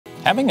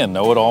Having a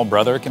know-it-all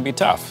brother can be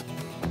tough.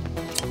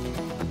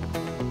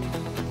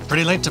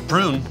 Pretty late to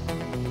prune.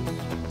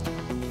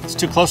 It's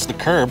too close to the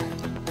curb.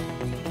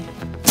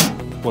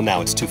 Well,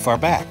 now it's too far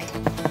back.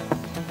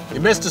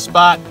 You missed a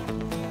spot.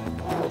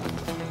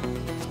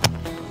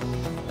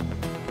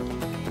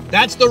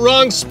 That's the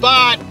wrong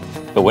spot.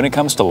 But when it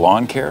comes to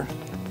lawn care,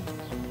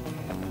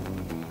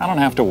 I don't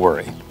have to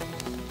worry.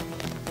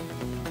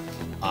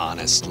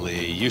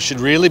 Honestly, you should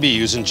really be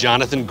using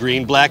Jonathan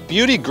Green Black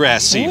Beauty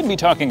Grass Seed. You wouldn't be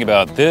talking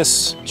about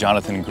this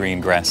Jonathan Green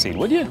grass seed,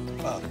 would you?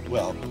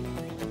 Well,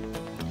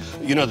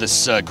 you know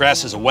this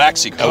grass has a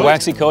waxy coating. A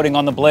waxy coating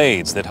on the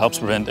blades that helps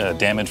prevent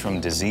damage from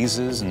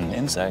diseases and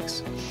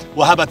insects.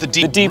 Well, how about the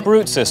deep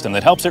root system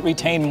that helps it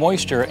retain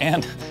moisture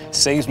and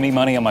saves me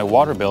money on my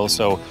water bill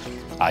so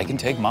I can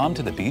take Mom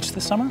to the beach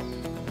this summer?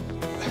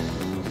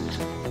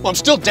 Well, I'm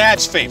still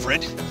Dad's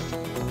favorite.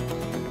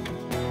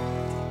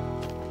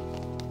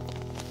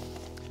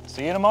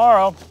 See you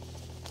tomorrow.